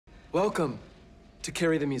Welcome to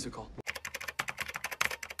Carrie the Musical.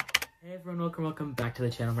 Hey everyone, welcome back to the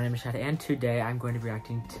channel. My name is Chad, and today I'm going to be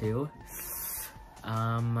reacting to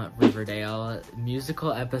Riverdale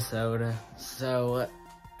musical episode. So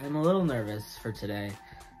I'm a little nervous for today.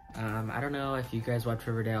 I don't know if you guys watch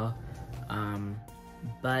Riverdale,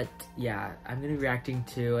 but yeah, I'm gonna be reacting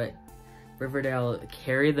to Riverdale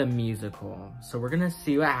Carrie the Musical. So we're gonna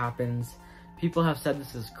see what happens. People have said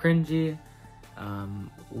this is cringy,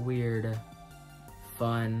 weird,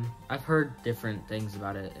 fun. I've heard different things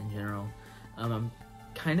about it in general. I'm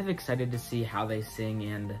kind of excited to see how they sing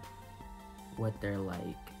and what they're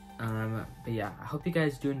like. But yeah, I hope you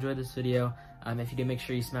guys do enjoy this video. If you do, make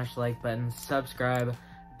sure you smash the like button, subscribe,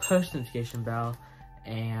 push the notification bell,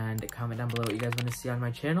 and comment down below what you guys want to see on my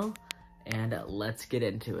channel. And let's get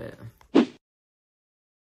into it.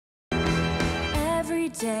 Every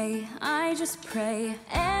day I just pray,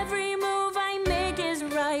 every move I make is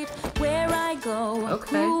right. Where I go,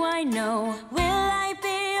 who I know, will I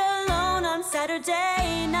be alone on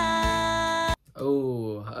Saturday night?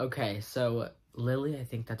 Oh, okay, so Lily, I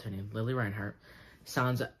think that's her name, Lily Reinhart,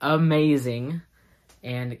 sounds amazing.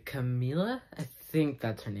 And Camila, I think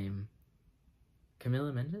that's her name.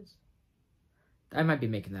 Camila Mendes? I might be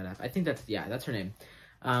making that up. I think that's, yeah, that's her name.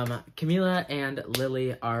 Camila and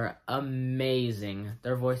Lily are amazing.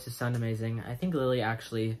 Their voices sound amazing. I think Lily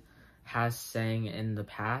actually has sang in the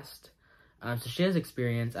past. So she has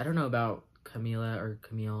experience. I don't know about Camila or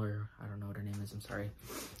Camille, or I don't know what her name is. I'm sorry.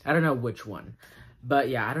 I don't know which one. But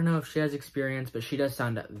yeah, I don't know if she has experience, but she does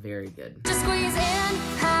sound very good. Just squeeze in,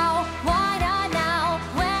 how, why not now?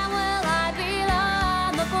 When will I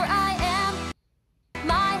belong? Look where I am.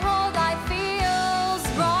 My whole life feels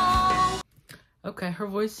wrong. Okay, her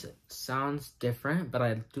voice sounds different, but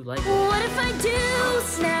I do like it. What if I do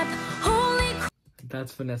snap? Holy crap,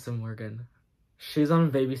 That's Vanessa Morgan. She's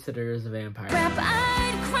on Babysitter as a Vampire.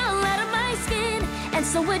 I'd crawl out of my skin, and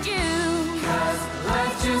so would you. 'Cause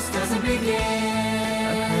life just doesn't begin.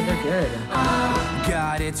 Okay, they're good.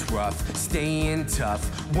 God, it's rough, staying tough,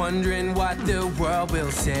 wondering what the world will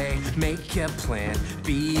say. Make a plan,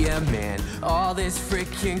 be a man, all this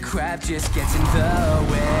freaking crap just gets in the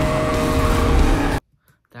way.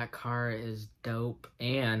 That car is dope,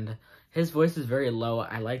 and his voice is very low.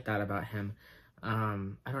 I like that about him. I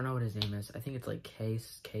don't know what his name is. I think it's like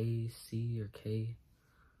KC or K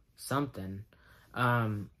something.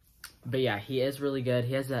 But yeah, he is really good.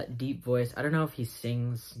 He has that deep voice. I don't know if he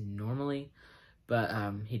sings normally, but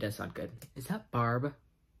he does sound good. Is that Barb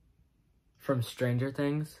from Stranger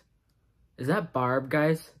Things? Is that Barb,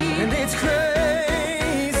 guys? And it's crazy,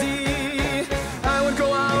 I would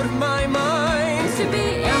go out of my mind To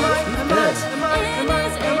be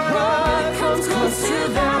comes close to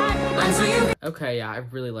that until you Okay, yeah, I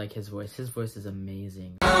really like his voice. His voice is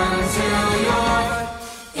amazing. until you're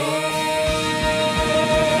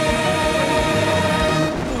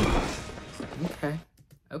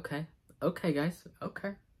Okay, guys.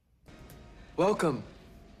 Okay. Welcome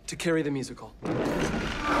to Carrie the Musical. I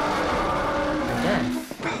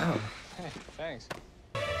guess. Oh. Hey, thanks.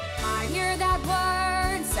 I hear that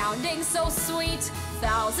word sounding so sweet.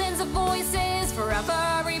 Thousands of voices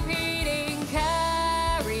forever repeating.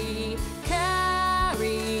 Carrie,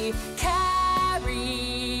 Carrie,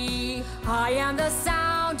 Carrie. I am the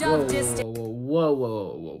sound of distance.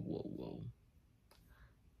 Whoa.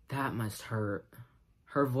 That must hurt.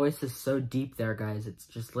 Her voice is so deep there, guys. It's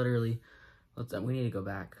just literally... we need to go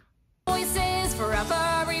back. Voices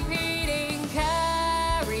forever repeating.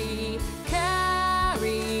 Carrie,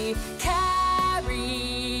 Carrie,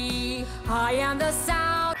 Carrie. I am the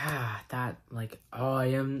sound. That, like, oh, I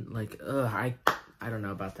am, like, I don't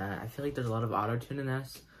know about that. I feel like there's a lot of auto-tune in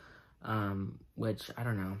this, which, I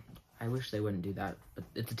don't know. I wish they wouldn't do that, but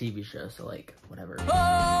it's a TV show, so, like, whatever.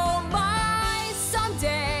 Oh my,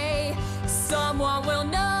 someday someone will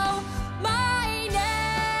know my name.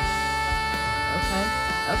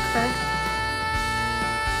 Okay.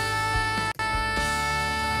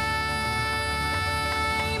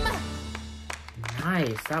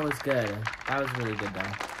 Nice, that was good. That was really good,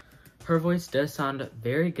 though. Her voice does sound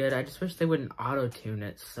very good. I just wish they wouldn't auto-tune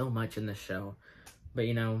it so much in the show. But,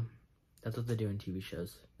 you know, that's what they do in TV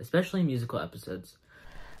shows, especially musical episodes.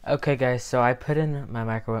 Okay, guys, so I put in my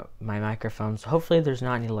microphone, so hopefully there's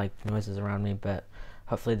not any, like, noises around me, but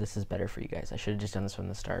hopefully this is better for you guys. I should have just done this from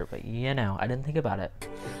the start, but, you know, I didn't think about it.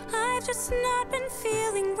 I've just not been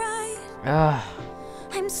feeling right.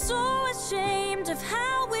 I'm so ashamed of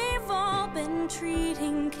how we've all been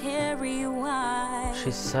treating Carrie White.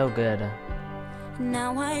 She's so good.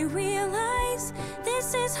 Now I realize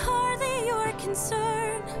this is hardly your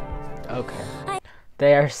concern. Okay.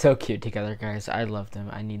 They are so cute together, guys. I love them.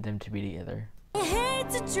 I need them to be together. I hate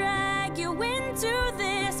to drag you into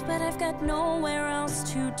this, but I've got nowhere else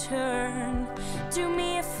to turn. Do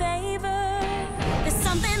me a favor. There's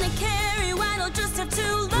something that Carrie White'll just have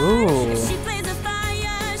to learn. Ooh. If she plays a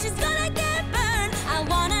fire, she's gonna get burned. I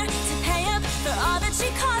want her to pay up for all that she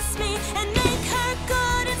cost me and make her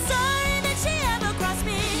good and sorry that she ever crossed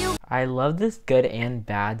me. I love this good and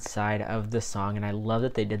bad side of the song, and I love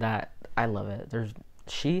that they did that. I love it.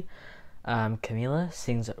 Camila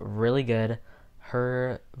sings really good.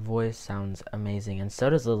 Her voice sounds amazing, and so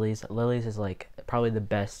does Lily's. Lily's is like probably the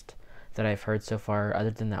best that I've heard so far,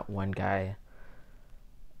 other than that one guy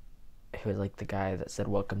who was like the guy that said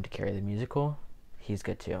welcome to Carrie the Musical. He's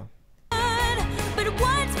good too. But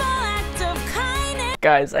one small act of kindness.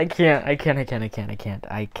 Guys, I can't.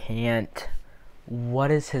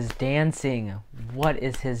 What is his dancing? What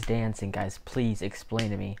is his dancing, guys? Please explain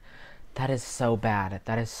to me. That is so bad.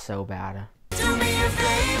 That is so bad. Do me a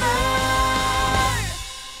favor.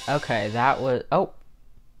 Okay, that was... Oh.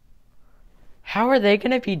 How are they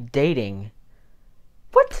gonna be dating?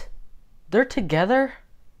 What? They're together?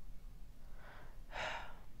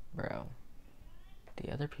 Bro.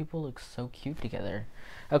 The other people look so cute together.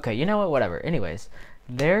 Okay, you know what? Whatever. Anyways,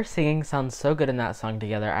 their singing sounds so good in that song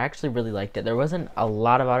together. I actually really liked it. There wasn't a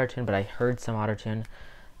lot of autotune, but I heard some autotune.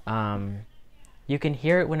 You can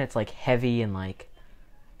hear it when it's like heavy and like...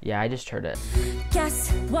 Yeah, I just heard it.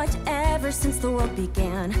 Guess what? Ever since the world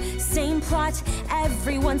began, same plot.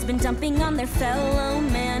 Everyone's been dumping on their fellow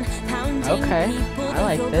man, pounding people I they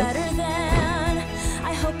like feel this. better than.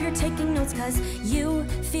 I hope you're taking notes, cause you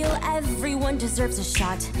feel everyone deserves a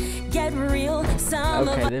shot. Get real.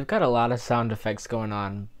 Okay, they've got a lot of sound effects going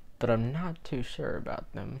on, but I'm not too sure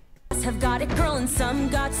about them. Have got it, girl, and some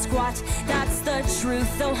got squat. That's the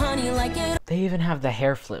truth, though, honey, like it. They even have the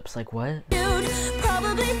hair flips. Like what? Dude,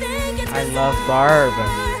 probably think it's I love Barb.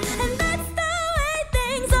 and that's the way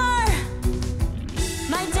things are.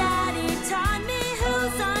 My daddy taught me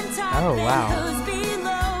who's on top Oh, wow. and who's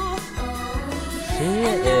below. She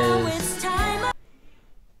And now is it's time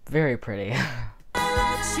very pretty. I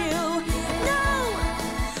let you know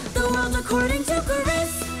the world according to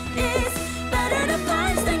Chris is better to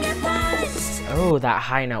punch than get punched. Oh, that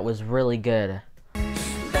high note was really good.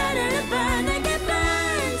 Better to burn than get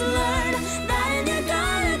burned. Learn that and you're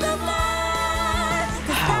gonna go far.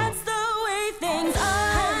 'Cause that's the way things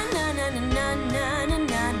are. Na na na na na na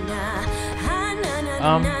na na. Ha na na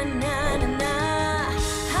na na na na na.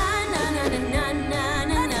 Ha na na na na na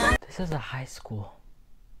na na. This is a high school.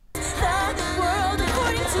 The world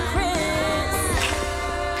according to Chris.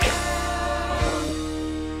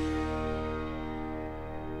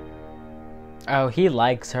 Oh, he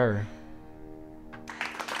likes her.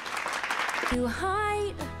 You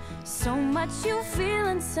hide so much you feel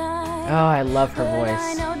inside. Oh, I love her But I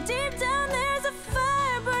voice. know deep down there's a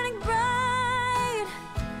fire burning bright.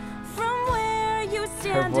 From where you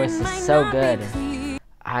stand, Her voice it is might so not be good. clear.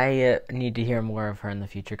 I need to hear more of her in the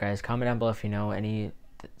future, guys. Comment down below if you know any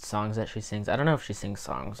songs that she sings. I don't know if she sings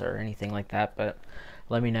songs or anything like that, but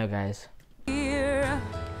let me know, guys.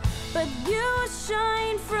 But you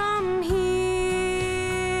shine from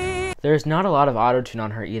here. There's not a lot of autotune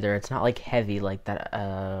on her either. It's not like heavy like that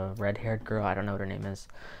red-haired girl. I don't know what her name is.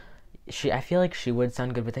 I feel like she would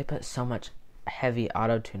sound good, but they put so much heavy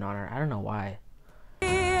autotune on her. I don't know why.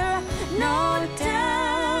 No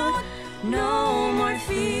doubt, no more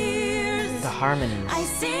fears. The harmonies. I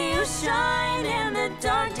see you shine and the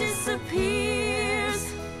dark disappears.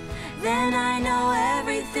 Then I know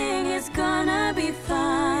everything is gonna be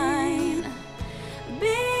fine.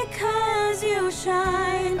 Because you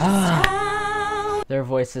shine just how Their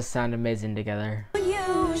voices sound amazing together.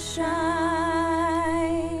 you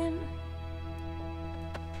shine.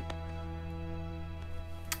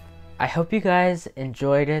 I hope you guys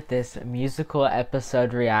enjoyed this musical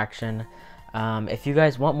episode reaction. If you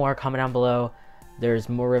guys want more, comment down below. There's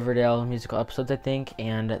more Riverdale musical episodes, I think,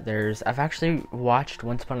 and I've actually watched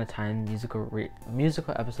Once Upon a Time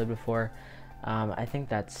musical episode before. I think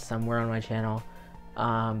that's somewhere on my channel,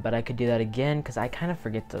 but I could do that again because I kind of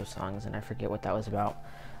forget those songs and I forget what that was about.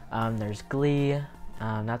 There's Glee,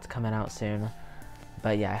 that's coming out soon.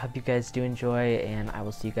 But yeah, I hope you guys do enjoy, and I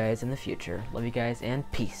will see you guys in the future. Love you guys, and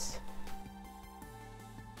peace.